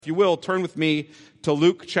If you will, turn with me to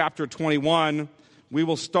Luke chapter 21. We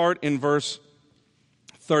will start in verse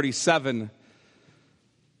 37.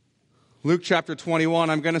 Luke chapter 21,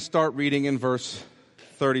 I'm going to start reading in verse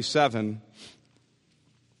 37.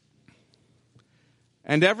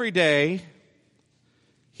 And every day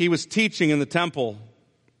he was teaching in the temple,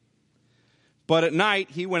 but at night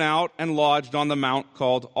he went out and lodged on the mount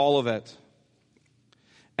called Olivet.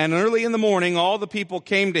 And early in the morning all the people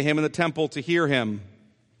came to him in the temple to hear him.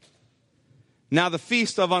 Now the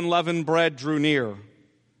feast of unleavened bread drew near,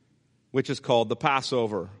 which is called the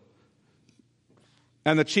Passover.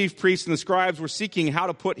 And the chief priests and the scribes were seeking how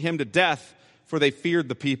to put him to death, for they feared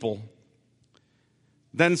the people.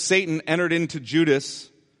 Then Satan entered into Judas,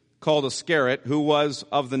 called Iscariot, who was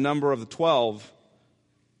of the number of the 12.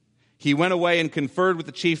 He went away and conferred with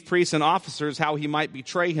the chief priests and officers how he might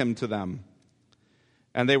betray him to them.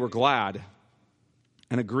 And they were glad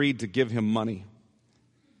and agreed to give him money.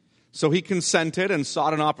 So he consented and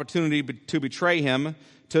sought an opportunity to betray him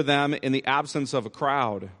to them in the absence of a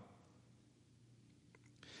crowd.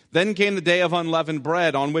 Then came the day of unleavened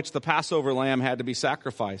bread, on which the Passover lamb had to be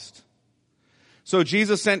sacrificed. So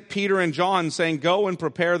Jesus sent Peter and John, saying, "Go and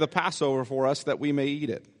prepare the Passover for us, that we may eat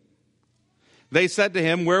it." They said to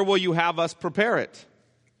him, "Where will you have us prepare it?"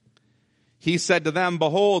 He said to them,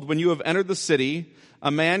 "Behold, when you have entered the city,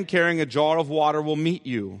 a man carrying a jar of water will meet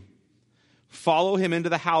you. Follow him into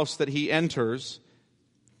the house that he enters,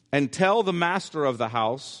 and tell the master of the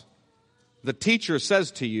house, 'The teacher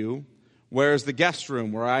says to you, where is the guest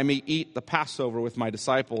room where I may eat the Passover with my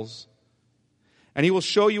disciples?' And he will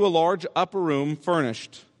show you a large upper room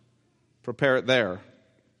furnished. Prepare it there."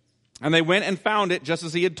 And they went and found it just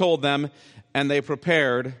as he had told them, and they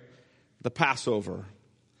prepared the Passover.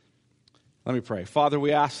 Let me pray. Father,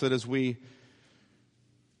 we ask that as we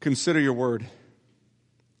consider your word,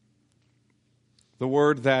 the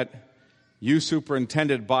word that you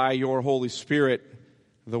superintended by your Holy Spirit,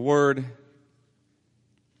 the word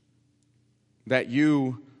that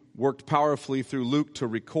you worked powerfully through Luke to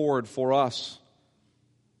record for us,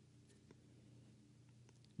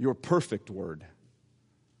 your perfect word.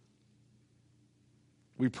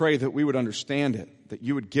 We pray that we would understand it, that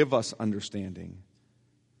you would give us understanding,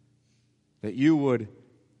 that you would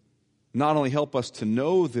not only help us to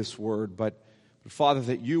know this word, but Father,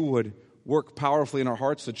 that you would work powerfully in our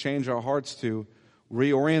hearts to change our hearts, to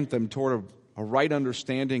reorient them toward a right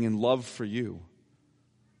understanding and love for you,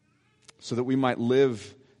 so that we might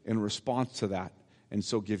live in response to that and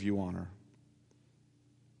so give you honor.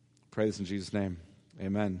 Pray this in Jesus' name.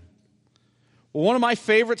 Amen. Well, one of my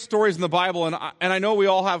favorite stories in the Bible, and I know we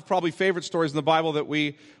all have probably favorite stories in the Bible that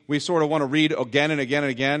we sort of want to read again and again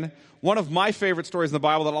and again. One of my favorite stories in the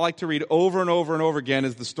Bible that I like to read over and over and over again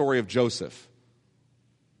is the story of Joseph.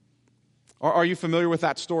 Are you familiar with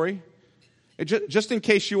that story? Just in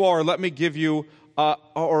case you are, let me give you,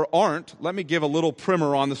 or aren't, let me give a little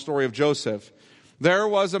primer on the story of Joseph. There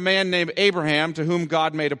was a man named Abraham to whom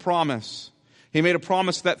God made a promise. He made a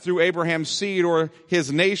promise that through Abraham's seed or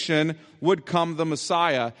his nation would come the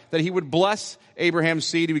Messiah, that he would bless Abraham's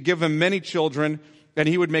seed, he would give him many children, and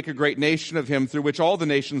he would make a great nation of him through which all the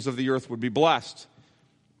nations of the earth would be blessed.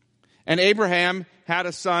 And Abraham had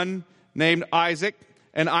a son named Isaac,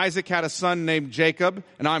 and Isaac had a son named Jacob,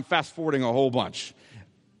 and I'm fast forwarding a whole bunch.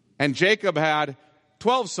 And Jacob had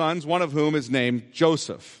 12 sons, one of whom is named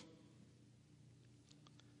Joseph.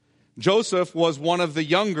 Joseph was one of the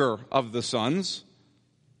younger of the sons.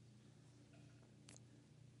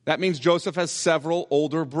 That means Joseph has several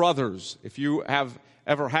older brothers. If you have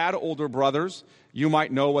ever had older brothers, you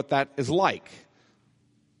might know what that is like.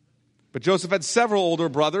 But Joseph had several older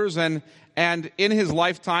brothers, and in his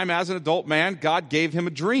lifetime as an adult man, God gave him a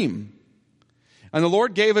dream. And the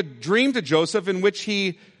Lord gave a dream to Joseph in which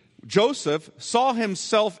Joseph saw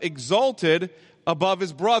himself exalted above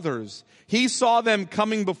his brothers. He saw them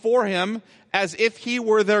coming before him as if he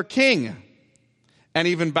were their king, and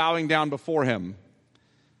even bowing down before him.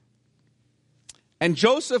 And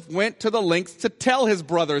Joseph went to the lengths to tell his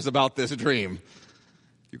brothers about this dream.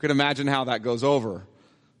 You can imagine how that goes over.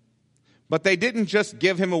 But they didn't just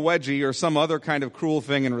give him a wedgie or some other kind of cruel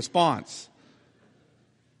thing in response.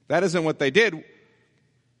 That isn't what they did.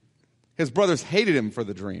 His brothers hated him for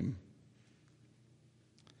the dream.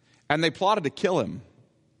 And they plotted to kill him.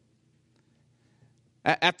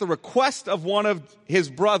 At the request of one of his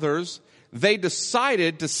brothers, they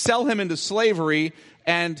decided to sell him into slavery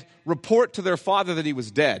and report to their father that he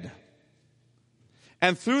was dead.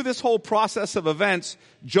 And through this whole process of events,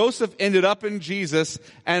 Joseph ended up in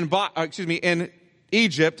in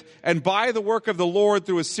Egypt, and by the work of the Lord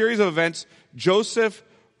through a series of events, Joseph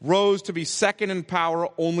rose to be second in power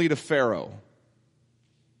only to Pharaoh.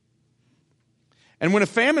 And when a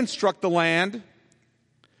famine struck the land,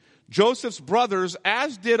 Joseph's brothers,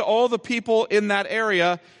 as did all the people in that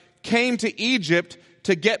area, came to Egypt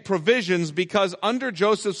to get provisions because under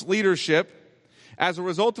Joseph's leadership, as a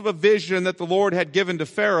result of a vision that the Lord had given to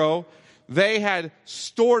Pharaoh, they had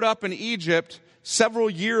stored up in Egypt several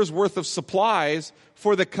years' worth of supplies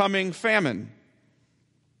for the coming famine.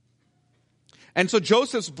 And so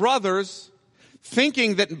Joseph's brothers,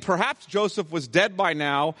 thinking that perhaps Joseph was dead by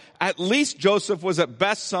now, at least Joseph was at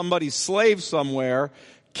best somebody's slave somewhere,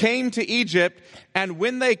 came to Egypt, and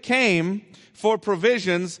when they came for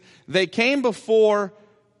provisions, they came before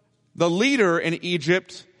the leader in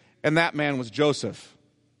Egypt, and that man was Joseph.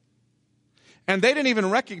 And they didn't even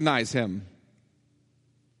recognize him.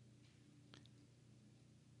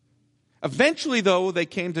 Eventually, though, they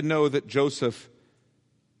came to know that Joseph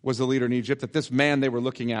was the leader in Egypt, that this man they were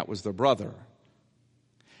looking at was their brother.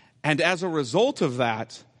 And as a result of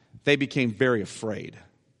that, they became very afraid.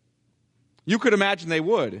 You could imagine they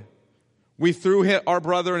would. We threw our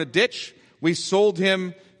brother in a ditch. We sold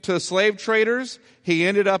him to slave traders. He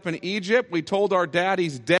ended up in Egypt. We told our dad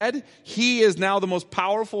he's dead. He is now the most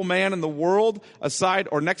powerful man in the world aside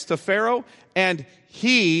or next to Pharaoh, and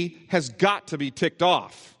he has got to be ticked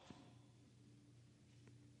off.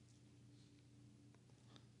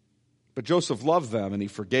 But Joseph loved them and he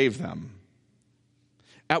forgave them.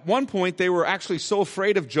 At one point, they were actually so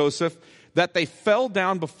afraid of Joseph that they fell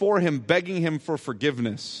down before him, begging him for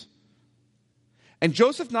forgiveness. And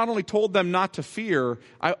Joseph not only told them not to fear,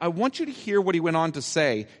 I want you to hear what he went on to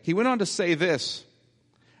say. He went on to say this: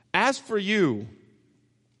 "As for you,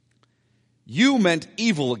 you meant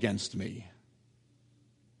evil against me."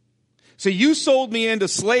 So you sold me into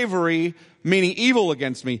slavery, meaning evil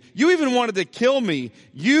against me. You even wanted to kill me.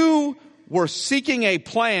 You were seeking a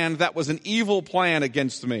plan that was an evil plan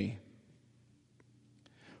against me.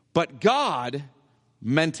 But God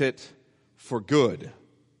meant it for good.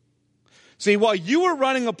 See, while you were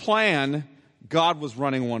running a plan, God was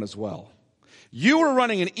running one as well. You were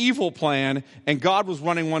running an evil plan, and God was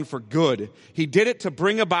running one for good. He did it to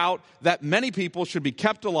bring about that many people should be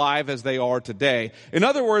kept alive as they are today. In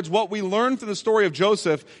other words, what we learn from the story of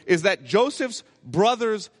Joseph is that Joseph's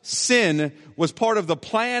brothers' sin was part of the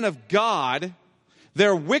plan of God.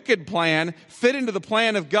 Their wicked plan fit into the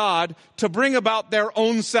plan of God to bring about their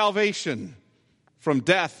own salvation from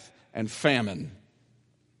death and famine.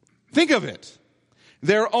 Think of it.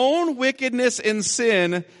 Their own wickedness and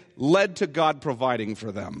sin led to God providing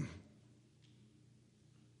for them.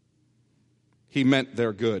 He meant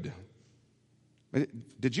their good.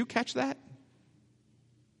 Did you catch that?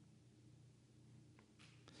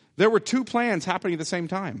 There were two plans happening at the same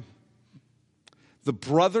time. The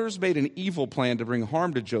brothers made an evil plan to bring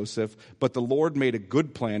harm to Joseph, but the Lord made a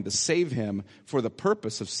good plan to save him for the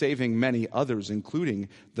purpose of saving many others, including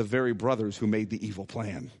the very brothers who made the evil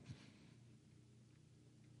plan.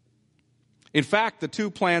 In fact, the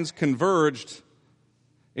two plans converged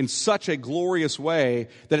in such a glorious way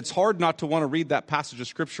that it's hard not to want to read that passage of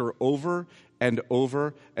Scripture over and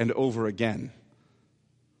over and over again.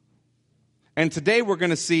 And today we're going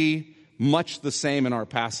to see much the same in our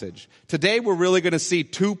passage. Today we're really going to see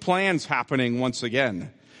two plans happening once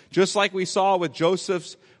again. Just like we saw with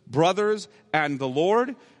Joseph's brothers and the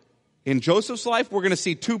Lord, in Joseph's life, we're going to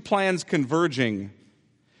see two plans converging.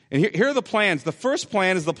 And here are the plans. The first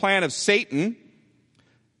plan is the plan of Satan,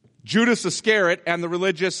 Judas Iscariot, and the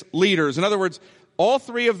religious leaders. In other words, all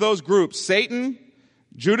three of those groups, Satan,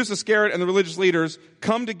 Judas Iscariot, and the religious leaders,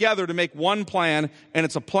 come together to make one plan, and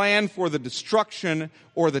it's a plan for the destruction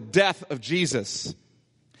or the death of Jesus.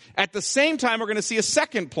 At the same time, we're going to see a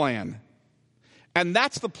second plan, and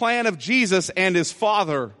that's the plan of Jesus and his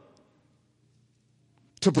Father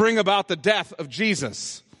to bring about the death of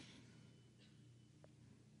Jesus.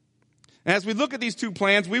 As we look at these two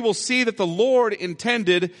plans, we will see that the Lord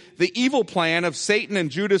intended the evil plan of Satan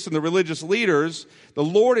and Judas and the religious leaders. The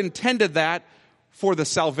Lord intended that for the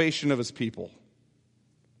salvation of his people.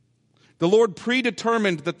 The Lord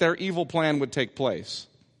predetermined that their evil plan would take place.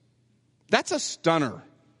 That's a stunner.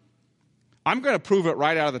 I'm going to prove it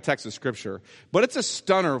right out of the text of Scripture. But it's a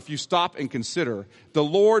stunner if you stop and consider the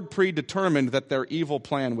Lord predetermined that their evil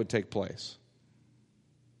plan would take place.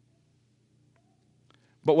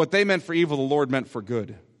 But what they meant for evil, the Lord meant for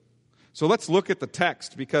good. So let's look at the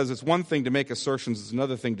text, because it's one thing to make assertions, it's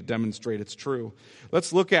another thing to demonstrate it's true.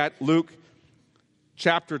 Let's look at Luke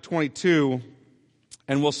chapter 22,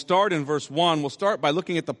 and we'll start in verse 1. We'll start by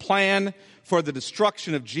looking at the plan for the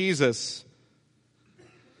destruction of Jesus.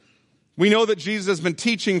 We know that Jesus has been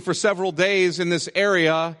teaching for several days in this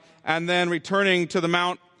area and then returning to the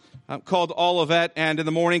mount called Olivet, and in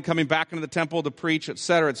the morning coming back into the temple to preach,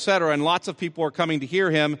 etc., etc. And lots of people are coming to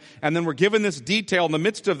hear him. And then we're given this detail in the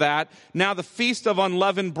midst of that. Now the feast of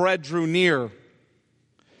unleavened bread drew near.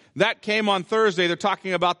 That came on Thursday. They're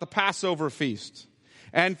talking about the Passover feast.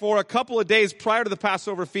 And for a couple of days prior to the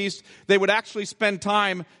Passover feast, they would actually spend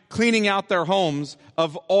time cleaning out their homes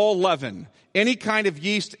of all leaven. Any kind of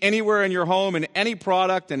yeast anywhere in your home, in any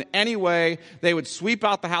product, in any way, they would sweep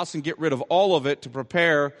out the house and get rid of all of it to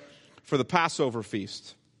prepare for the Passover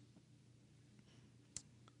feast.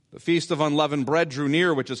 The Feast of Unleavened Bread drew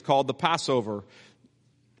near, which is called the Passover.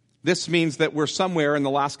 This means that we're somewhere in the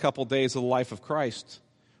last couple days of the life of Christ,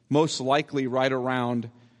 most likely right around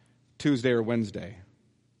Tuesday or Wednesday.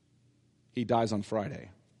 He dies on Friday.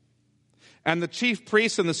 And the chief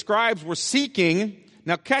priests and the scribes were seeking,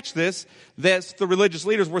 now catch this, the religious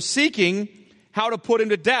leaders were seeking how to put him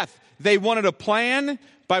to death. They wanted a plan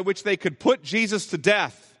by which they could put Jesus to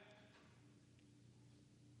death.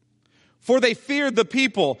 For they feared the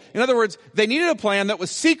people. In other words, they needed a plan that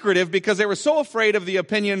was secretive because they were so afraid of the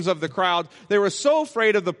opinions of the crowd. They were so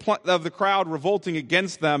afraid of the crowd revolting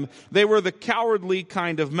against them. They were the cowardly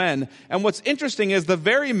kind of men. And what's interesting is the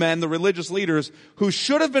very men, the religious leaders, who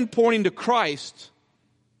should have been pointing to Christ,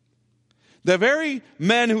 the very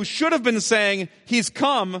men who should have been saying, He's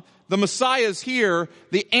come, the Messiah is here,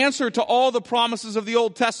 the answer to all the promises of the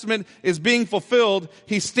Old Testament is being fulfilled,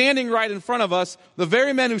 He's standing right in front of us. The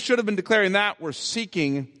very men who should have been declaring that were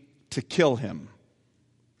seeking to kill Him.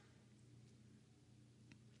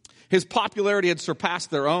 His popularity had surpassed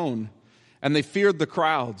their own, and they feared the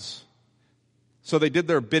crowds. So they did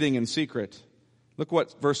their bidding in secret. Look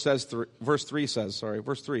what verse 3 says.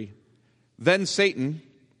 Then Satan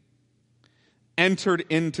entered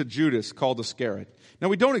into Judas, called Iscariot. Now,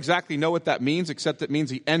 we don't exactly know what that means, except it means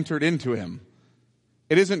he entered into him.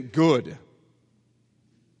 It isn't good.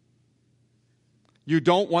 You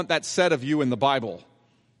don't want that said of you in the Bible.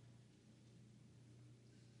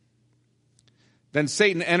 Then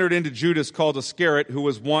Satan entered into Judas, called Iscariot, who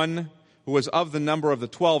was of the number of the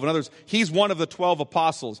 12. In other words, he's one of the 12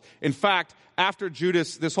 apostles. In fact, after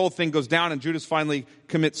Judas, this whole thing goes down and Judas finally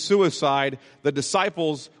commits suicide, the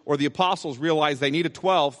disciples or the apostles realize they need a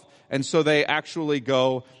 12th, and so they actually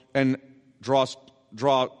go and draw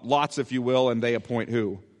lots, if you will, and they appoint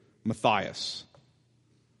who? Matthias.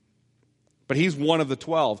 But he's one of the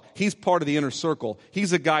 12. He's part of the inner circle.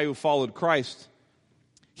 He's a guy who followed Christ.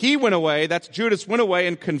 He went away, that's Judas, went away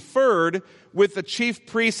and conferred with the chief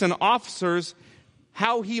priests and officers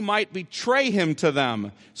how he might betray him to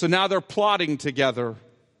them. So now they're plotting together.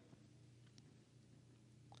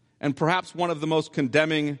 And perhaps one of the most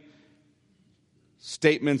condemning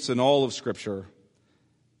statements in all of Scripture,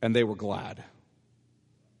 and they were glad.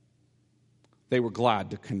 They were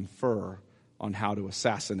glad to confer on how to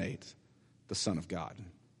assassinate the Son of God.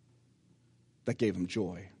 That gave them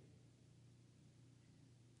joy.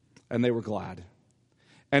 And they were glad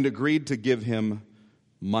and agreed to give him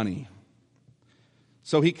money.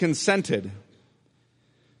 So he consented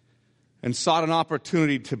and sought an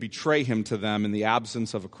opportunity to betray him to them in the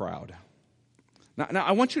absence of a crowd. Now,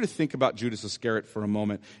 I want you to think about Judas Iscariot for a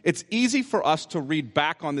moment. It's easy for us to read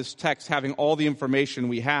back on this text, having all the information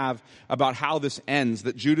we have about how this ends,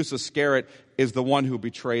 that Judas Iscariot is the one who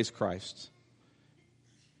betrays Christ.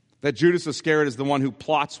 That Judas Iscariot is the one who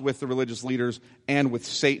plots with the religious leaders and with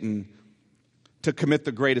Satan to commit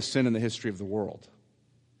the greatest sin in the history of the world.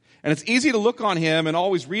 And it's easy to look on him and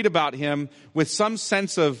always read about him with some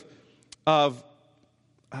sense of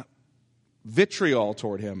vitriol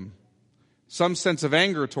toward him, some sense of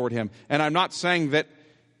anger toward him. And I'm not saying that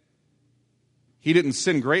he didn't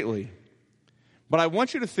sin greatly, but I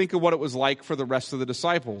want you to think of what it was like for the rest of the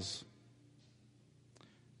disciples.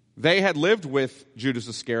 They had lived with Judas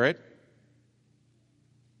Iscariot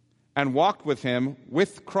and walked with him,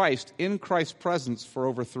 with Christ, in Christ's presence for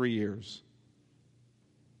over 3 years.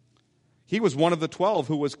 He was one of the 12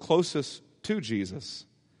 who was closest to Jesus.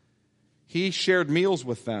 He shared meals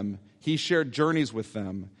with them. He shared journeys with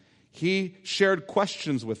them. He shared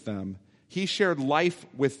questions with them. He shared life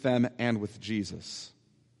with them and with Jesus.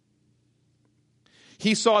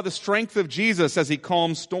 He saw the strength of Jesus as he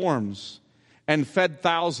calmed storms and fed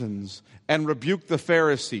thousands and rebuked the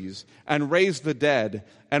Pharisees and raised the dead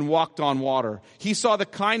and walked on water. He saw the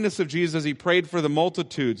kindness of Jesus as he prayed for the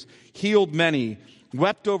multitudes, healed many,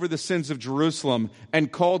 wept over the sins of Jerusalem,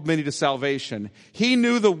 and called many to salvation. He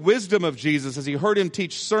knew the wisdom of Jesus as he heard him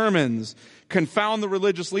teach sermons, confound the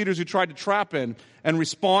religious leaders who tried to trap him, and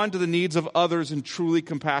respond to the needs of others in truly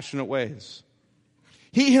compassionate ways.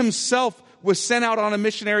 He himself was sent out on a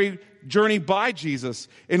missionary journey by Jesus,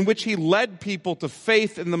 in which he led people to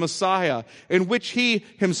faith in the Messiah, in which he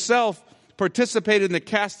himself participated in the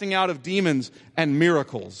casting out of demons and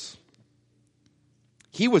miracles.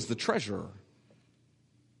 He was the treasurer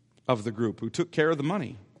of the group who took care of the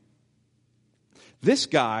money. This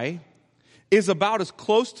guy is about as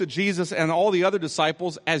close to Jesus and all the other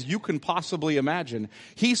disciples as you can possibly imagine.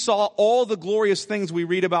 He saw all the glorious things we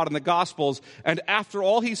read about in the Gospels, and after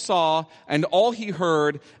all he saw and all he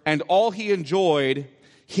heard and all he enjoyed,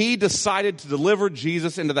 he decided to deliver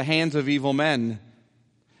Jesus into the hands of evil men.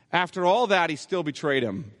 After all that, he still betrayed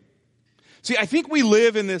him. See, I think we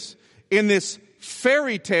live in this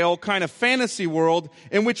fairy tale kind of fantasy world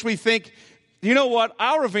in which we think, you know what,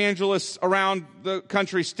 our evangelists around the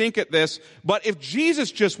country stink at this, but if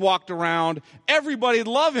Jesus just walked around, everybody'd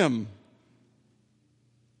love him.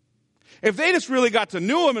 If they just really got to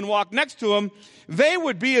know him and walked next to him, they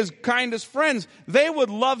would be as kind as friends. They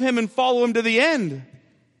would love him and follow him to the end.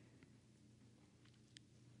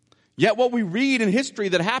 Yet what we read in history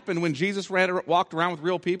that happened when Jesus walked around with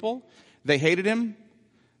real people, they hated him,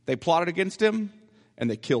 they plotted against him,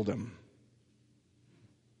 and they killed him.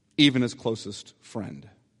 Even his closest friend.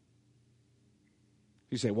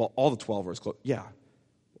 You say, well, all the 12 are his close. Yeah.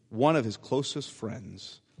 One of his closest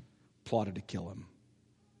friends plotted to kill him.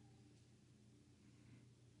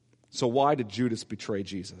 So why did Judas betray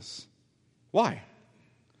Jesus? Why?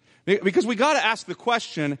 Because we got to ask the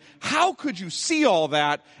question, how could you see all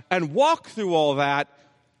that and walk through all that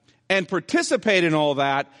and participate in all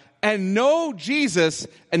that and know Jesus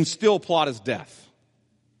and still plot his death?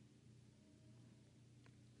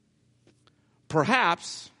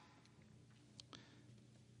 Perhaps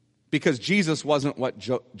because Jesus wasn't what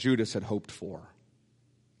Judas had hoped for.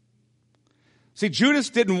 See, Judas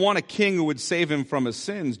didn't want a king who would save him from his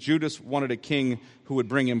sins. Judas wanted a king who would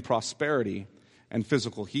bring him prosperity and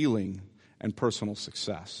physical healing and personal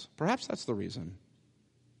success. Perhaps that's the reason.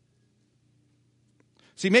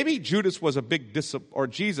 See, maybe Jesus was a big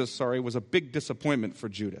disappointment for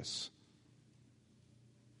Judas.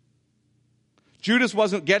 Judas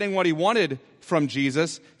wasn't getting what he wanted from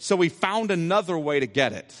Jesus, so he found another way to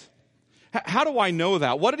get it. How do I know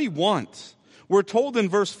that? What did he want? We're told in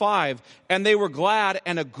verse 5, and they were glad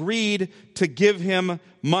and agreed to give him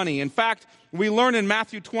money. In fact, we learn in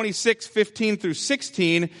Matthew 26, 15 through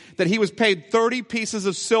 16, that he was paid 30 pieces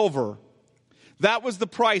of silver. That was the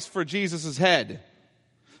price for Jesus' head.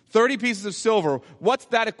 30 pieces of silver. What's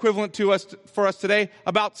that equivalent to us for us today?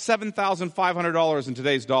 About $7,500 in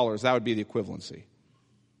today's dollars. That would be the equivalency.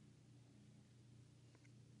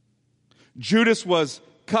 Judas was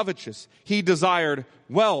covetous. He desired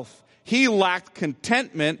wealth. He lacked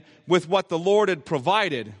contentment with what the Lord had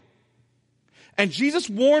provided. And Jesus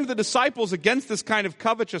warned the disciples against this kind of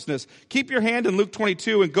covetousness. Keep your hand in Luke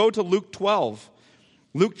 22 and go to Luke 12.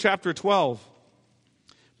 Luke chapter 12.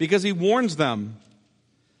 Because he warns them.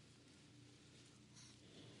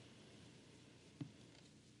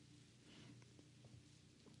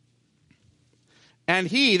 And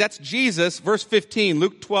he, that's Jesus, verse 15,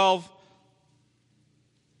 Luke 12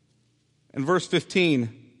 and verse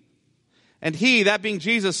 15. And he, that being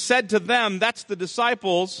Jesus, said to them, that's the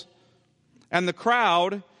disciples and the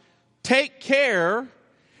crowd, take care.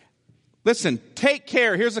 Listen, take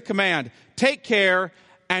care. Here's a command. Take care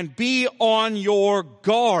and be on your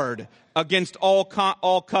guard against all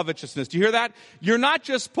covetousness. Do you hear that? You're not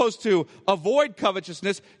just supposed to avoid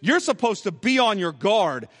covetousness. You're supposed to be on your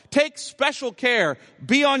guard. Take special care.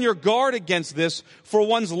 Be on your guard against this, for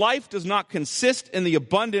one's life does not consist in the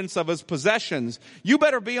abundance of his possessions. You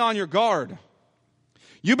better be on your guard.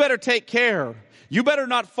 You better take care. You better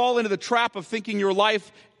not fall into the trap of thinking your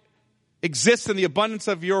life exists in the abundance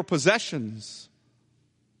of your possessions.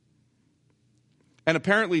 And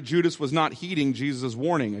apparently Judas was not heeding Jesus'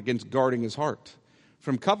 warning against guarding his heart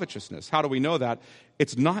from covetousness. How do we know that?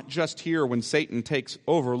 It's not just here when Satan takes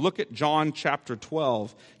over. Look at John chapter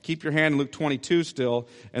 12. Keep your hand in Luke 22 still,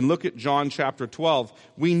 and look at John chapter 12.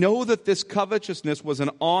 We know that this covetousness was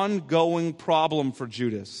an ongoing problem for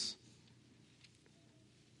Judas.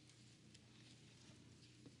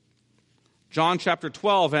 John chapter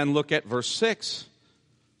 12, and look at verse 6.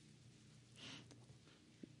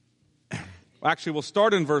 Actually, we'll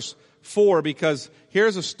start in verse 4, because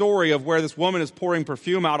here's a story of where this woman is pouring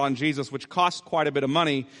perfume out on Jesus, which costs quite a bit of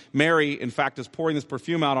money. Mary, in fact, is pouring this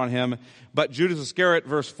perfume out on him. But Judas Iscariot,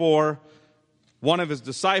 verse 4, one of his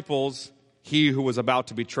disciples, he who was about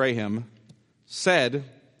to betray him, said,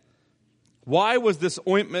 why was this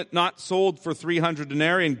ointment not sold for 300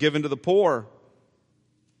 denarii and given to the poor?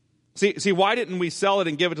 See, why didn't we sell it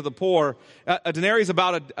and give it to the poor? A denarius is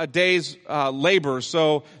about a day's labor,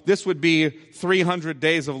 so this would be 300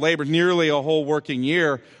 days of labor, nearly a whole working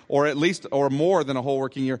year, or at least, or more than a whole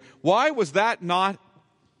working year. Why was that not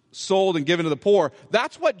sold and given to the poor?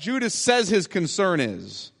 That's what Judas says his concern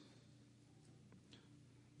is.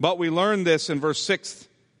 But we learn this in verse 6.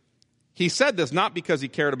 He said this not because he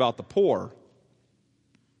cared about the poor,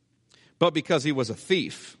 but because he was a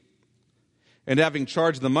thief. And having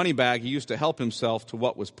charged the money bag, he used to help himself to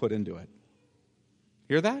what was put into it.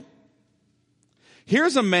 Hear that?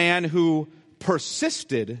 Here's a man who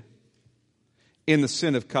persisted in the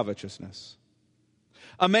sin of covetousness.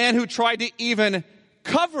 A man who tried to even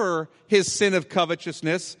cover his sin of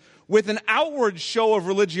covetousness with an outward show of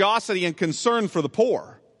religiosity and concern for the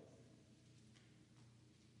poor.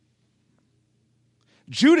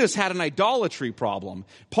 Judas had an idolatry problem.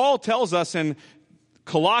 Paul tells us in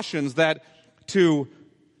Colossians that to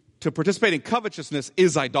participate in covetousness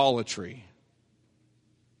is idolatry.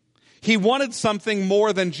 He wanted something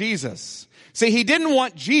more than Jesus. See, he didn't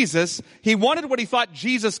want Jesus. He wanted what he thought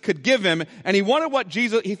Jesus could give him, and he wanted what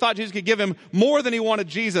he thought Jesus could give him more than he wanted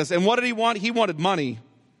Jesus. And what did he want? He wanted money.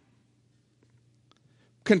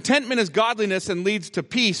 Contentment is godliness and leads to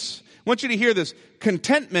peace. I want you to hear this.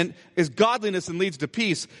 Contentment is godliness and leads to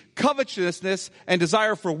peace. Covetousness and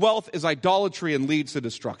desire for wealth is idolatry and leads to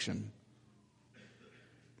destruction.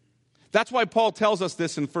 That's why Paul tells us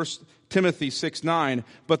this in 1 Timothy 6:9.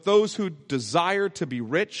 But those who desire to be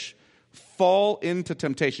rich fall into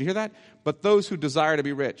temptation. You hear that? But those who desire to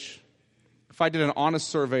be rich. If I did an honest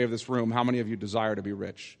survey of this room, how many of you desire to be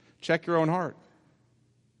rich? Check your own heart.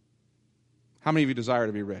 How many of you desire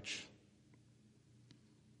to be rich?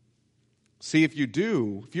 See, if you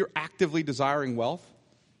do, if you're actively desiring wealth,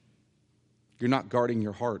 you're not guarding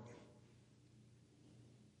your heart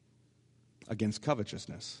against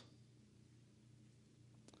covetousness.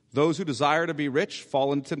 Those who desire to be rich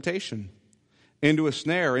fall into temptation, into a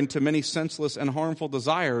snare, into many senseless and harmful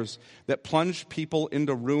desires that plunge people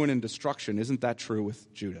into ruin and destruction. Isn't that true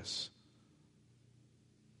with Judas?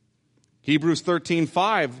 Hebrews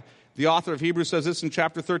 13:5, the author of Hebrews says this in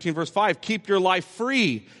chapter 13, verse 5, keep your life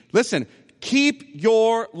free. Listen, keep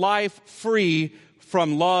your life free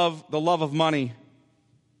from the love of money.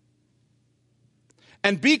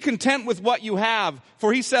 And be content with what you have,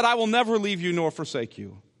 for he said, I will never leave you nor forsake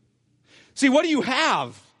you. See, what do you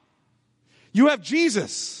have? You have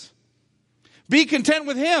Jesus. Be content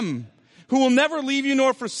with him, who will never leave you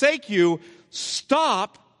nor forsake you.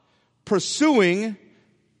 Stop pursuing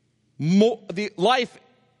the life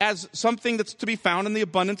as something that's to be found in the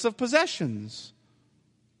abundance of possessions.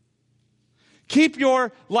 Keep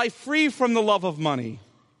your life free from the love of money.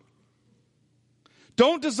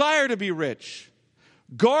 Don't desire to be rich.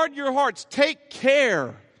 Guard your hearts. Take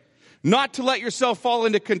care not to let yourself fall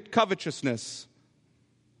into covetousness.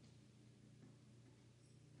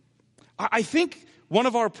 I think one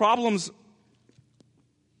of our problems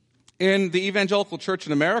in the evangelical church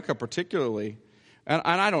in America particularly, and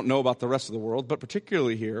I don't know about the rest of the world, but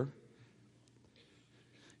particularly here,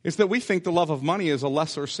 is that we think the love of money is a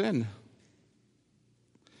lesser sin.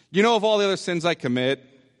 You know, of all the other sins I commit,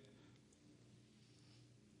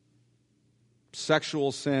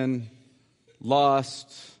 sexual sin,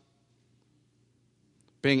 lust,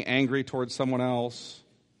 being angry towards someone else.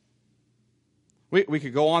 We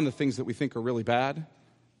could go on the things that we think are really bad.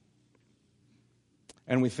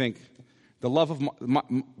 And we think, the love of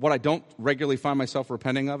what I don't regularly find myself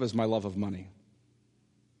repenting of is my love of money.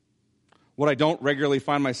 What I don't regularly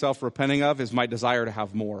find myself repenting of is my desire to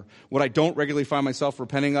have more. What I don't regularly find myself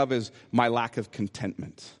repenting of is my lack of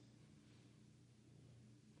contentment.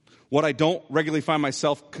 What I don't regularly find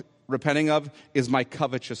myself repenting of is my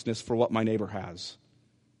covetousness for what my neighbor has.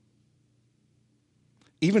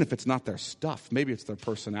 Even if it's not their stuff, maybe it's their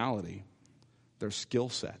personality, their skill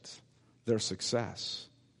set, their success.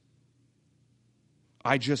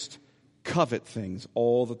 I just covet things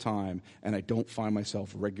all the time, and I don't find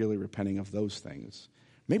myself regularly repenting of those things.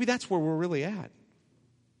 Maybe that's where we're really at.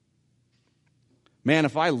 Man,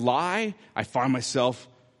 if I lie, I find myself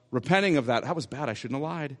repenting of that. That was bad. I shouldn't have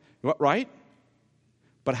lied. Right?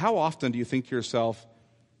 But how often do you think to yourself,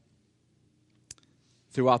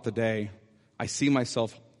 throughout the day, I see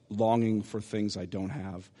myself longing for things I don't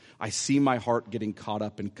have. I see my heart getting caught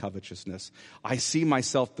up in covetousness. I see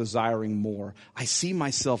myself desiring more. I see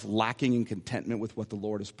myself lacking in contentment with what the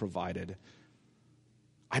Lord has provided.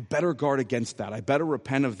 I better guard against that. I better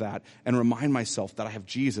repent of that and remind myself that I have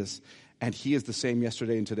Jesus, and he is the same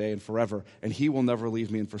yesterday and today and forever, and he will never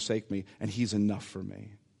leave me and forsake me, and he's enough for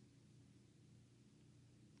me.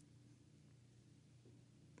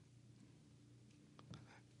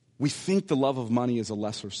 We think the love of money is a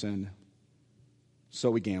lesser sin,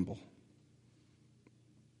 so we gamble.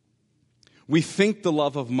 We think the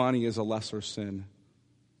love of money is a lesser sin,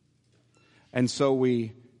 and so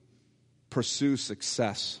we pursue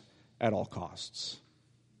success at all costs.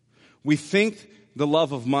 We think the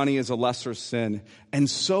love of money is a lesser sin, and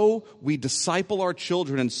so we disciple our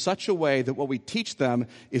children in such a way that what we teach them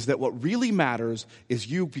is that what really matters is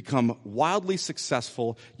you become wildly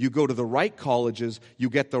successful, you go to the right colleges, you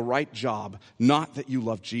get the right job, not that you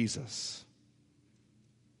love Jesus.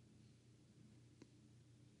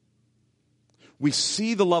 We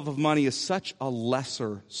see the love of money as such a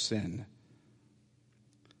lesser sin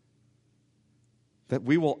that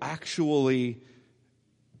we will actually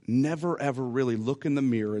never, ever really look in the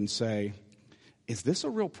mirror and say, is this a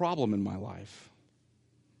real problem in my life?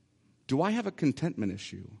 Do I have a contentment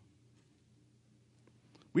issue?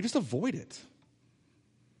 We just avoid it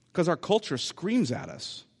because our culture screams at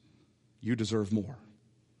us, you deserve more.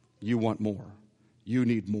 You want more. You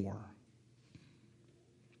need more.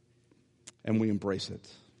 And we embrace it.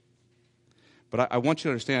 But I want you to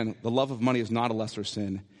understand, the love of money is not a lesser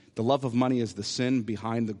sin. The love of money is the sin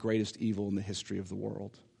behind the greatest evil in the history of the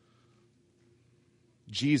world.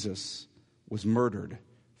 Jesus was murdered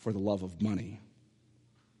for the love of money.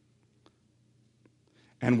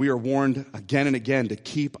 And we are warned again and again to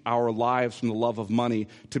keep our lives from the love of money,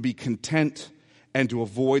 to be content and to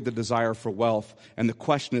avoid the desire for wealth. And the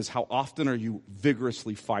question is, how often are you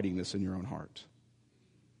vigorously fighting this in your own heart?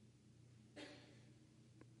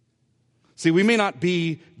 See, we may not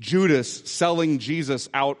be Judas selling Jesus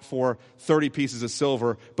out for 30 pieces of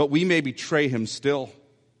silver, but we may betray him still.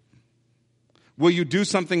 Will you do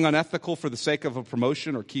something unethical for the sake of a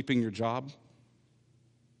promotion or keeping your job?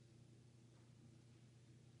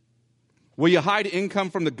 Will you hide income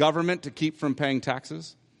from the government to keep from paying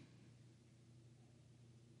taxes?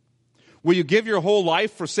 Will you give your whole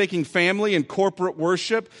life forsaking family and corporate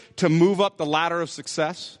worship to move up the ladder of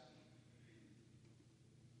success?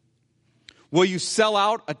 Will you sell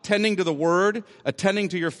out attending to the Word, attending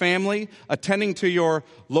to your family, attending to your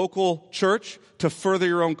local church to further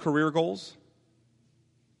your own career goals?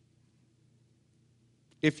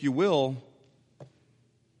 If you will,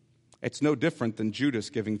 it's no different than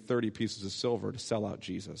Judas giving 30 pieces of silver to sell out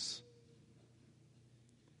Jesus.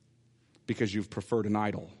 Because you've preferred an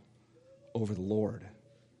idol over the Lord.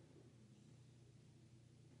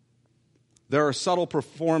 There are subtle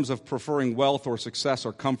forms of preferring wealth or success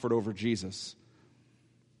or comfort over Jesus.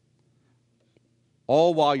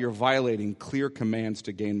 All while you're violating clear commands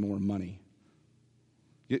to gain more money.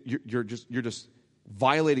 You're just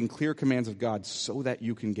violating clear commands of God so that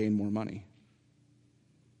you can gain more money.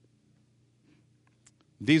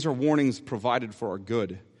 These are warnings provided for our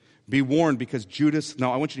good. Be warned, because Judas,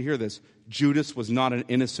 now I want you to hear this, Judas was not an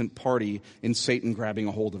innocent party in Satan grabbing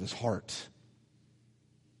a hold of his heart.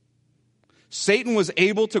 Satan was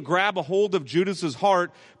able to grab a hold of Judas's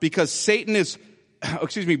heart because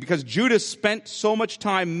because Judas spent so much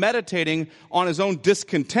time meditating on his own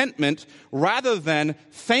discontentment rather than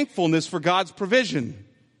thankfulness for God's provision.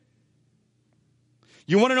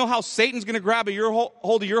 You want to know how Satan's going to grab a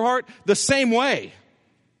hold of your heart? The same way.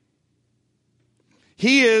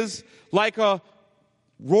 He is like a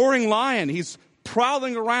roaring lion. He's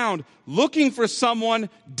prowling around, looking for someone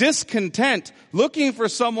discontent, looking for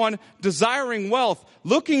someone desiring wealth,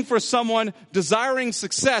 looking for someone desiring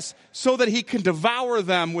success so that he can devour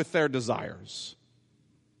them with their desires.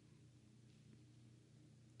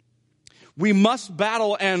 We must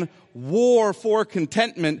battle and war for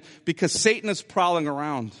contentment because Satan is prowling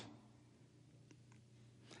around.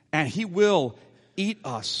 And he will eat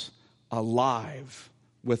us alive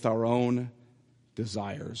with our own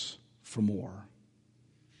desires for more.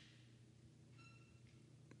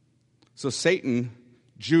 So Satan,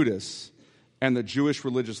 Judas, and the Jewish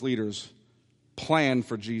religious leaders planned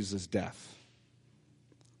for Jesus' death.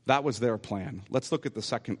 That was their plan. Let's look at the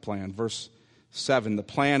second plan. Verse 7, the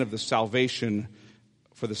plan of the salvation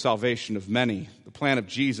for the salvation of many. The plan of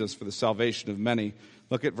Jesus for the salvation of many.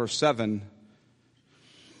 Look at verse 7.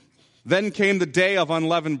 Then came the day of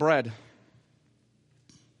unleavened bread,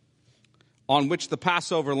 on which the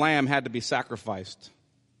Passover lamb had to be sacrificed.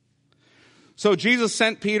 So Jesus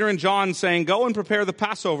sent Peter and John, saying, "Go and prepare the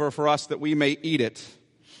Passover for us that we may eat it."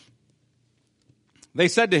 They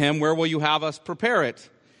said to him, "Where will you have us prepare it?"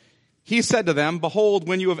 He said to them, "Behold,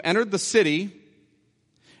 when you have entered the city,"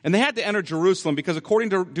 and they had to enter Jerusalem because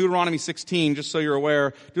according to Deuteronomy 16, just so you're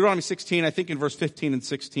aware, Deuteronomy 16, I think in verse 15 and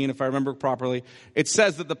 16, if I remember properly, it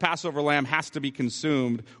says that the Passover lamb has to be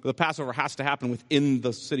consumed, or the Passover has to happen within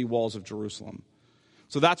the city walls of Jerusalem.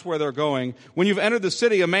 So that's where they're going. When you've entered the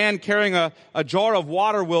city, a man carrying a jar of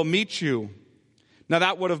water will meet you. Now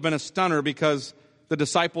that would have been a stunner because the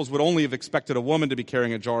disciples would only have expected a woman to be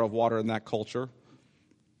carrying a jar of water in that culture.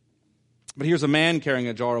 But here's a man carrying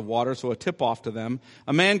a jar of water, so a tip-off to them.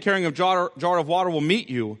 A man carrying a jar of water will meet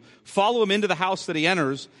you. Follow him into the house that he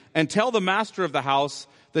enters, and tell the master of the house,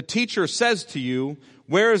 the teacher says to you,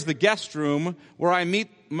 where is the guest room where I may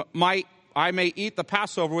eat the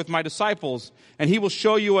Passover with my disciples? And he will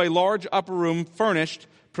show you a large upper room furnished.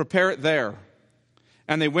 Prepare it there.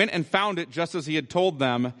 And they went and found it just as he had told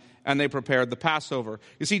them, and they prepared the Passover.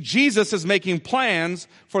 You see, Jesus is making plans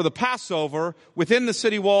for the Passover within the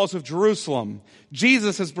city walls of Jerusalem.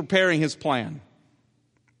 Jesus is preparing his plan.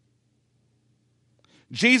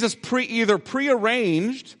 Jesus either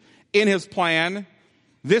prearranged in his plan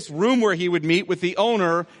this room where he would meet with the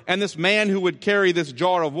owner and this man who would carry this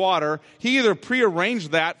jar of water. He either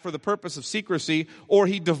prearranged that for the purpose of secrecy, or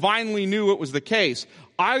he divinely knew it was the case.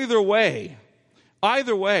 Either way,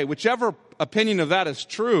 whichever opinion of that is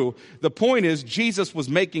true, the point is Jesus was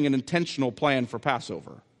making an intentional plan for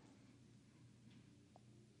Passover.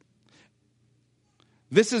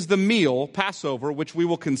 This is the meal, Passover, which we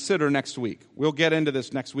will consider next week. We'll get into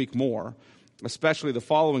this next week more, especially the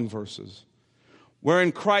following verses.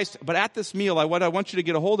 Wherein Christ, but at this meal, what I want you to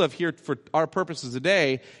get a hold of here for our purposes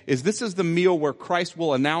today is this is the meal where Christ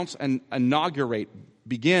will announce and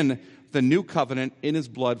begin the new covenant in his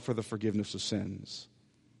blood for the forgiveness of sins.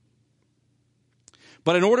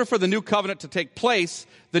 But in order for the new covenant to take place,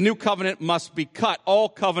 the new covenant must be cut. All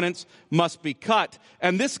covenants must be cut.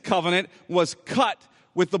 And this covenant was cut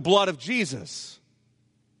with the blood of Jesus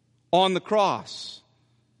on the cross.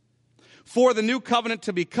 For the new covenant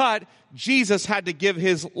to be cut, Jesus had to give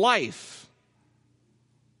his life.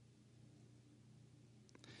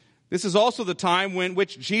 This is also the time when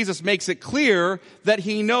which Jesus makes it clear that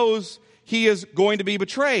he knows he is going to be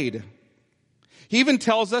betrayed. He even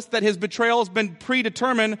tells us that his betrayal has been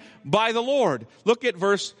predetermined by the Lord. Look at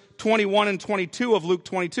verse 21 and 22 of Luke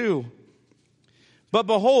 22. But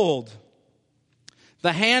behold,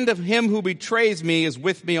 the hand of him who betrays me is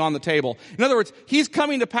with me on the table. In other words, he's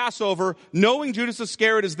coming to Passover knowing Judas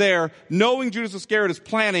Iscariot is there, knowing Judas Iscariot is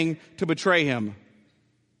planning to betray him.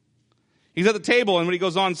 He's at the table, and when he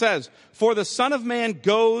goes on says, for the Son of Man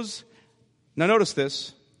goes, now notice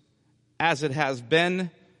this, as it has been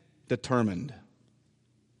determined.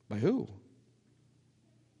 By who?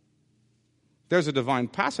 There's a divine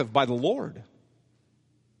passive, by the Lord.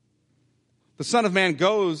 The Son of Man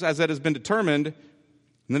goes as it has been determined, and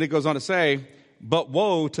then he goes on to say, but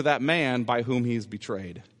woe to that man by whom he is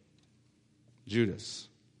betrayed. Judas.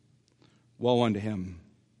 Woe unto him.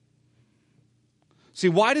 See,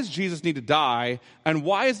 why does Jesus need to die, and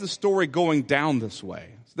why is the story going down this way?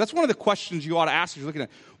 That's one of the questions you ought to ask as you're looking at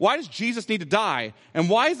it. Why does Jesus need to die, and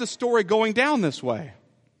why is the story going down this way?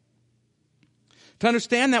 To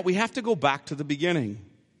understand that, we have to go back to the beginning.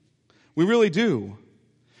 We really do.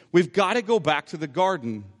 We've got to go back to the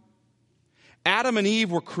garden. Adam and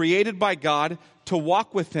Eve were created by God to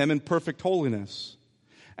walk with him in perfect holiness.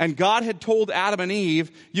 And God had told Adam and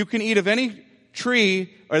Eve, you can eat of any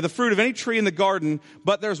tree, or the fruit of any tree in the garden,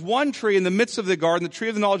 but there's one tree in the midst of the garden, the tree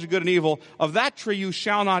of the knowledge of good and evil. Of that tree you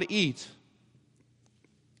shall not eat.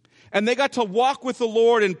 And they got to walk with the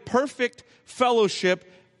Lord in perfect fellowship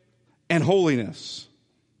and holiness.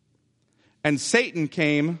 And Satan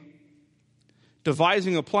came,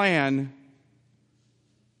 devising a plan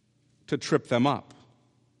to trip them up.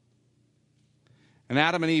 And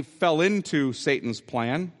Adam and Eve fell into Satan's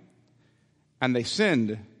plan, and they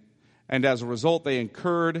sinned. And as a result, they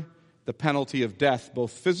incurred the penalty of death,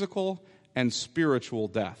 both physical and spiritual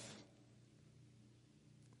death.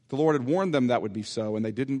 The Lord had warned them that would be so, and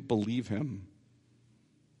they didn't believe him.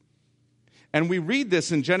 And we read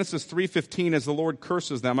this in Genesis 3:15 as the Lord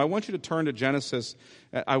curses them. I want you to turn to Genesis.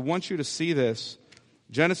 I want you to see this.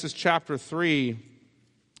 Genesis chapter 3,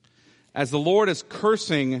 as the Lord is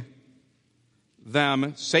cursing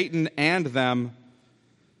them, Satan and them,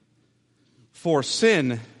 for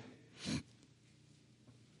sin,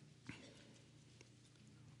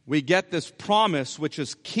 we get this promise which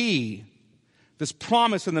is key. This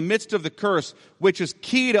promise in the midst of the curse, which is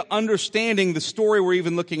key to understanding the story we're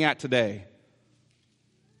even looking at today.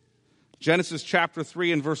 Genesis chapter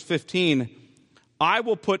 3 and verse 15. I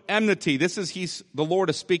will put enmity. The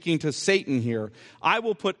Lord is speaking to Satan here. I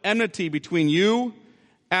will put enmity between you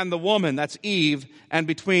and the woman, that's Eve, and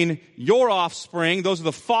between your offspring, those are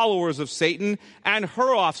the followers of Satan, and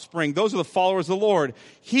her offspring, those are the followers of the Lord.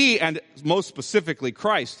 He, and most specifically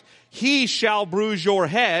Christ, he shall bruise your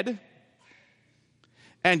head,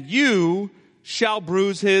 and you shall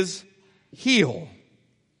bruise his heel.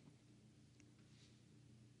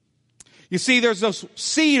 You see, there's no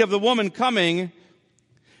seed of the woman coming.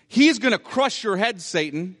 He's going to crush your head,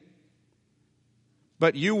 Satan,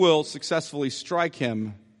 but you will successfully strike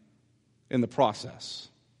him in the process.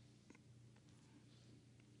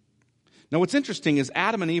 Now, what's interesting is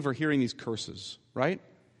Adam and Eve are hearing these curses, right?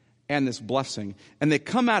 And this blessing. And they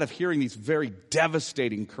come out of hearing these very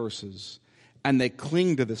devastating curses, and they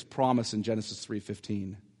cling to this promise in Genesis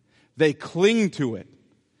 3:15. They cling to it.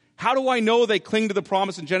 How do I know they cling to the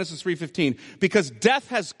promise in Genesis 3:15? Because death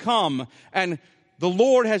has come, and the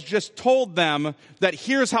Lord has just told them that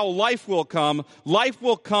here's how life will come. Life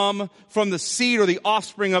will come from the seed or the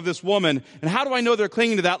offspring of this woman. And how do I know they're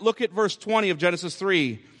clinging to that? Look at verse 20 of Genesis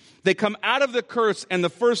 3. They come out of the curse, and the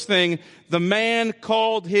first thing, the man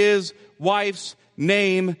called his wife's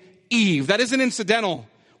name Eve. That isn't incidental.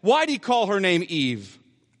 Why did he call her name Eve?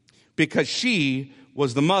 Because she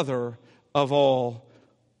was the mother of all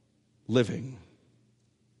living.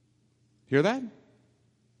 Hear that?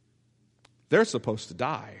 They're supposed to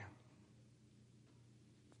die.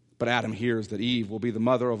 But Adam hears that Eve will be the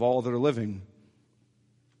mother of all that are living.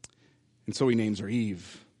 And so he names her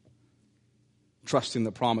Eve, trusting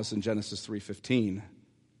the promise in Genesis 3:15.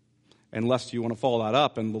 And lest you want to follow that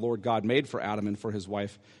up, and the Lord God made for Adam and for his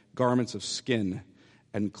wife garments of skin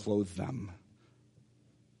and clothed them.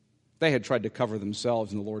 They had tried to cover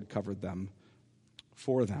themselves, and the Lord covered them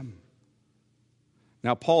for them.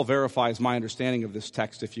 Now, Paul verifies my understanding of this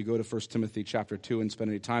text if you go to 1 Timothy chapter 2 and spend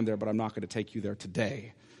any time there, but I'm not going to take you there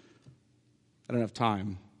today. I don't have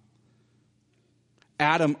time.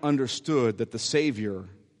 Adam understood that the Savior,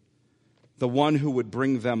 the one who would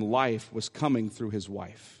bring them life, was coming through his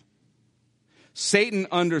wife. Satan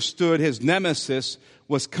understood his nemesis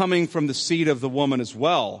was coming from the seed of the woman as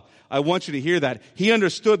well. I want you to hear that. He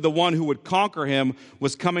understood the one who would conquer him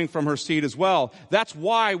was coming from her seed as well. That's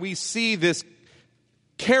why we see this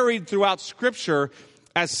carried throughout Scripture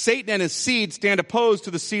as Satan and his seed stand opposed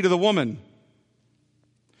to the seed of the woman.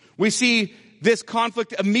 We see this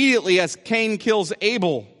conflict immediately as Cain kills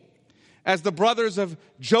Abel, as the brothers of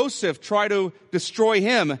Joseph try to destroy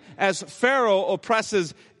him, as Pharaoh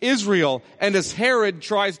oppresses Israel, and as Herod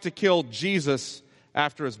tries to kill Jesus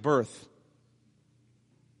after his birth.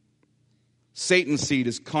 Satan's seed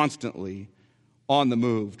is constantly on the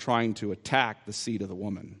move, trying to attack the seed of the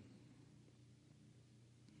woman.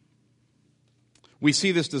 We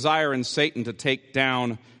see this desire in Satan to take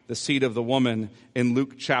down the seed of the woman in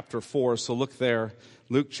Luke chapter 4. So look there,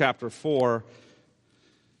 Luke chapter 4.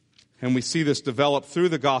 And we see this develop through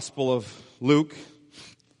the Gospel of Luke.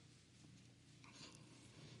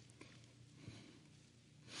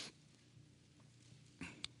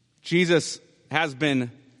 Jesus has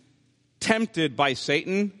been tempted by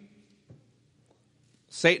Satan.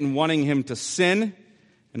 Satan wanting him to sin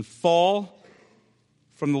and fall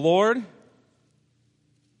from the Lord.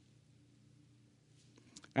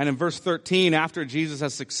 And in verse 13, after Jesus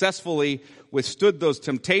has successfully withstood those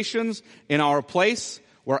temptations in our place,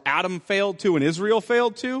 where Adam failed to and Israel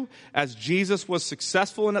failed to, as Jesus was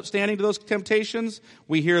successful in upstanding to those temptations,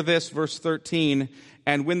 we hear this, verse 13,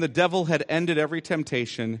 and when the devil had ended every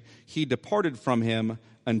temptation, he departed from him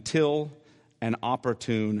until an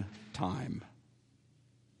opportune time.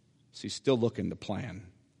 So he's still looking to plan,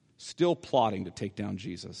 still plotting to take down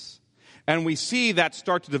Jesus. And we see that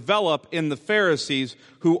start to develop in the Pharisees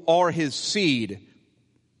who are his seed.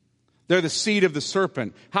 They're the seed of the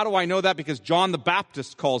serpent. How do I know that? Because John the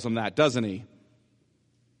Baptist calls them that, doesn't he?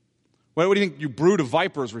 What do you think "you brood of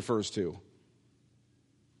vipers" refers to?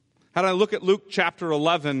 How do I look at Luke chapter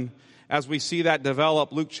 11 as we see that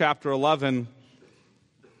develop? Luke chapter 11,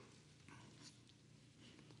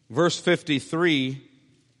 verse 53.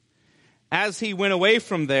 As he went away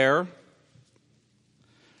from there,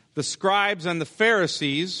 the scribes and the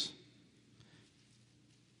Pharisees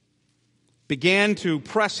began to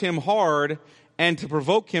press him hard and to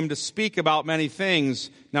provoke him to speak about many things.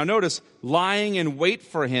 Now notice, lying in wait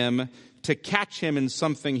for him to catch him in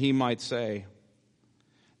something he might say.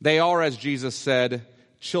 They are, as Jesus said,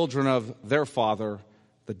 children of their father,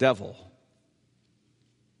 the devil.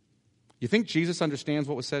 You think Jesus understands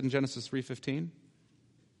what was said in Genesis 3:15?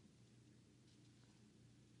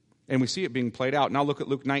 And we see it being played out. Now look at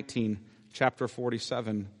Luke 19, chapter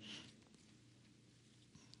 47.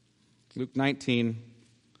 Luke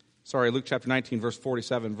chapter 19, verse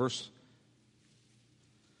 47.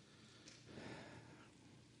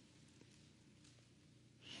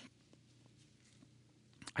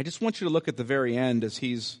 I just want you to look at the very end as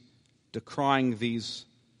he's decrying these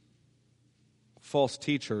false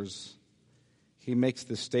teachers. He makes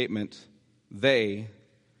this statement they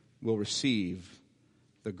will receive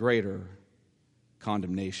the greater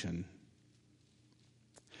condemnation.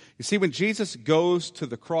 You see, when Jesus goes to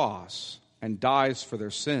the cross and dies for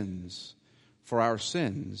their sins, for our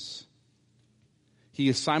sins, he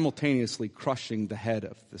is simultaneously crushing the head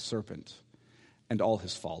of the serpent and all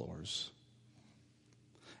his followers.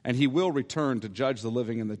 And he will return to judge the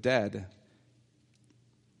living and the dead.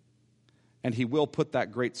 And he will put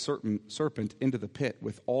that great serpent into the pit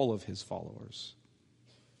with all of his followers.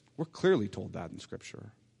 We're clearly told that in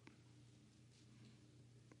Scripture.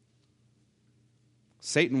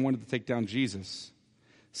 Satan wanted to take down Jesus.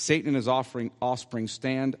 Satan and his offspring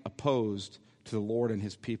stand opposed to the Lord and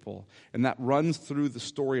his people. And that runs through the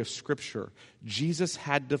story of Scripture. Jesus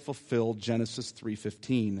had to fulfill Genesis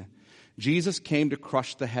 3:15. Jesus came to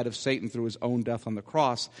crush the head of Satan through his own death on the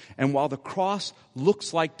cross. And while the cross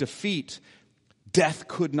looks like defeat, death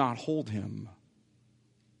could not hold him.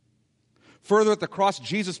 Further, at the cross,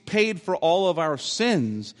 Jesus paid for all of our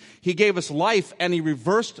sins. He gave us life, and he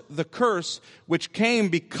reversed the curse which came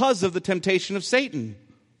because of the temptation of Satan.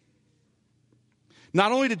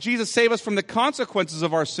 Not only did Jesus save us from the consequences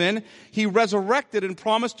of our sin, he resurrected and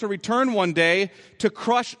promised to return one day to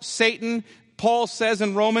crush Satan, Paul says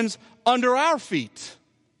in Romans, under our feet.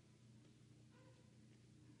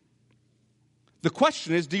 The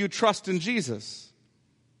question is, do you trust in Jesus?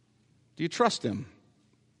 Do you trust him?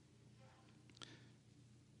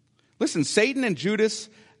 Listen, Satan and Judas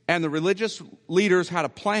and the religious leaders had a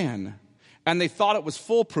plan, and they thought it was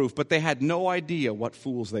foolproof, but they had no idea what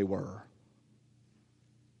fools they were.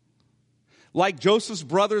 Like Joseph's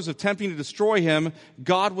brothers attempting to destroy him,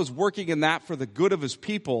 God was working in that for the good of his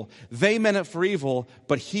people. They meant it for evil,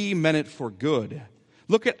 but he meant it for good.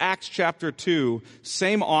 Look at Acts chapter 2,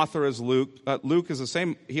 same author as Luke. Luke is the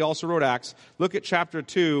same, he also wrote Acts. Look at chapter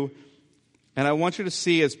 2, and I want you to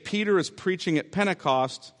see as Peter is preaching at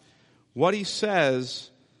Pentecost, what he says,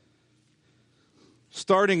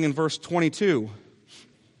 starting in verse 22.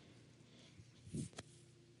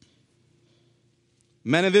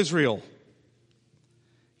 Men of Israel,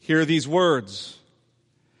 hear these words.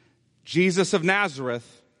 Jesus of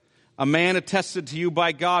Nazareth, a man attested to you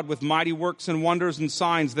by God with mighty works and wonders and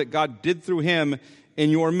signs that God did through him in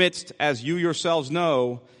your midst, as you yourselves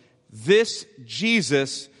know. This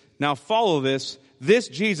Jesus, now follow this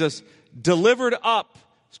Jesus delivered up,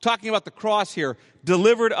 he's talking about the cross here,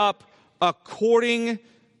 delivered up according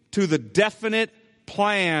to the definite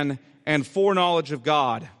plan and foreknowledge of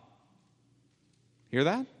God. Hear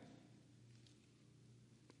that?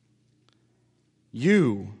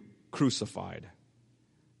 You crucified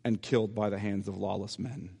and killed by the hands of lawless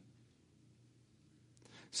men.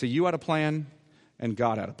 See, you had a plan and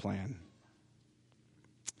God had a plan.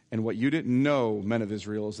 And what you didn't know, men of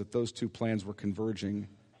Israel, is that those two plans were converging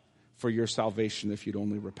for your salvation if you'd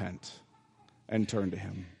only repent and turn to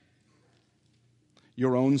him.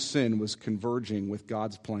 Your own sin was converging with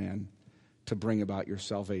God's plan to bring about your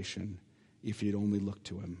salvation if you'd only look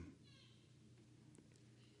to him.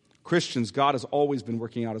 Christians, God has always been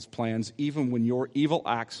working out his plans, even when your evil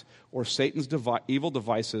acts or Satan's evil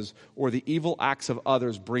devices or the evil acts of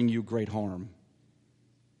others bring you great harm.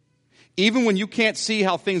 Even when you can't see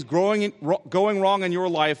how things going wrong in your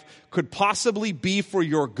life could possibly be for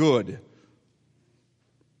your good.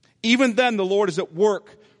 Even then, the Lord is at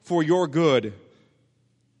work for your good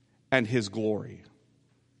and his glory.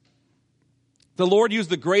 The Lord used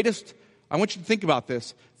the greatest, I want you to think about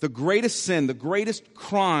this, the greatest sin, the greatest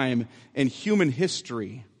crime in human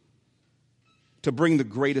history to bring the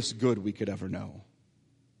greatest good we could ever know.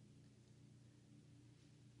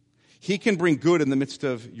 He can bring good in the midst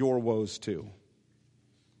of your woes too.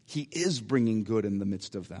 He is bringing good in the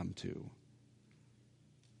midst of them too.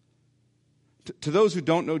 To those who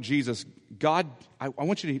don't know Jesus, God, I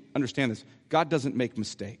want you to understand this, God doesn't make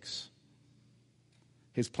mistakes.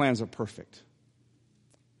 His plans are perfect.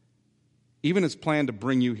 Even his plan to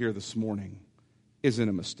bring you here this morning isn't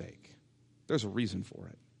a mistake. There's a reason for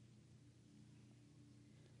it.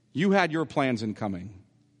 You had your plans in coming.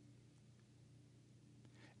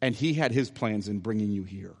 And he had his plans in bringing you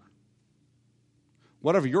here.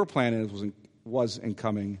 Whatever your plan was in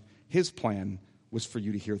coming, his plan was for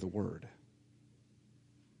you to hear the word.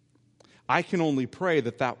 I can only pray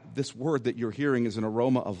that this word that you're hearing is an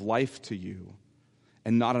aroma of life to you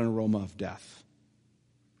and not an aroma of death.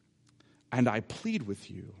 And I plead with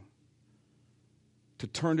you to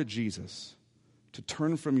turn to Jesus, to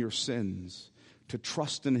turn from your sins, to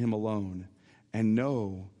trust in him alone, and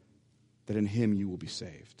know that in him you will be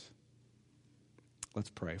saved. Let's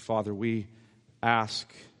pray. Father, we ask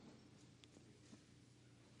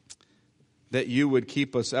that you would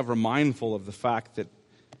keep us ever mindful of the fact that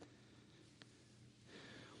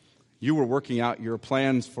you were working out your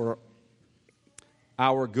plans for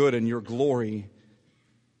our good and your glory,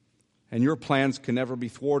 and your plans can never be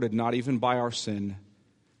thwarted, not even by our sin,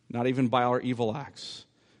 not even by our evil acts.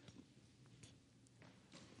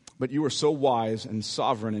 But you are so wise and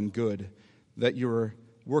sovereign and good that you are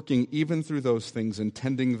working even through those things,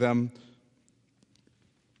 intending them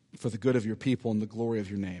for the good of your people and the glory of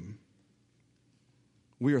your name.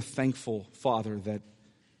 We are thankful, Father, that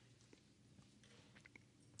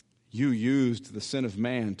you used the sin of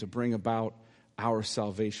man to bring about our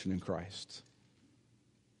salvation in Christ.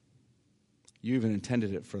 You even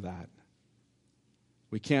intended it for that.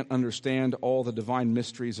 We can't understand all the divine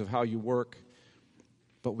mysteries of how you work,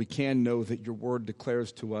 but we can know that your word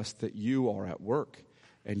declares to us that you are at work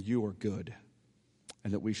and you are good,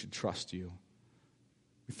 and that we should trust you.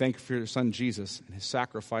 We thank you for your Son Jesus and his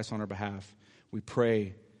sacrifice on our behalf. We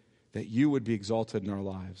pray that you would be exalted in our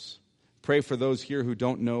lives. Pray for those here who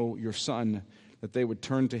don't know your Son, that they would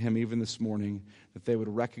turn to him even this morning, that they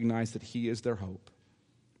would recognize that he is their hope,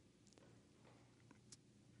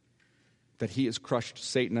 that he has crushed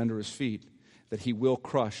Satan under his feet, that he will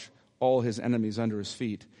crush all his enemies under his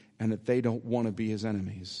feet, and that they don't want to be his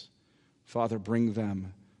enemies. Father, bring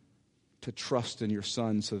them to trust in your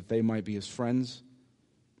Son so that they might be his friends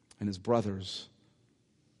and his brothers,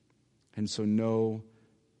 and so know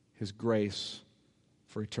his grace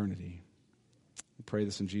for eternity. We pray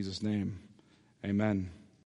this in Jesus' name. Amen.